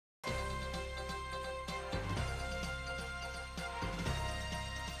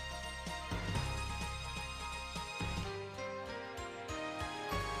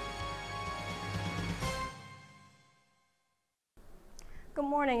Good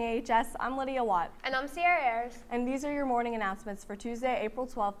morning, AHS. I'm Lydia Watt. And I'm Sierra Ayers. And these are your morning announcements for Tuesday, April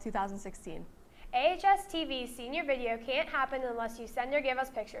 12, 2016. AHS-TV's senior video can't happen unless you send or give us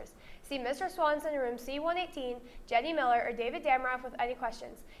pictures. See Mr. Swanson in room C118, Jenny Miller, or David Damroff with any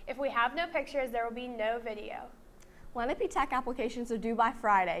questions. If we have no pictures, there will be no video. Lenape Tech applications are due by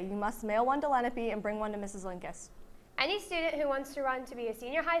Friday. You must mail one to Lenape and bring one to Mrs. Linkus. Any student who wants to run to be a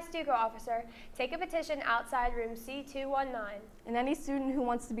senior high Stuco officer, take a petition outside room C219. And any student who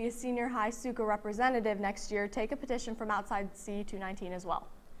wants to be a senior high Stuco representative next year, take a petition from outside C219 as well.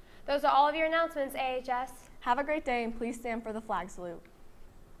 Those are all of your announcements, AHS. Have a great day and please stand for the flag salute.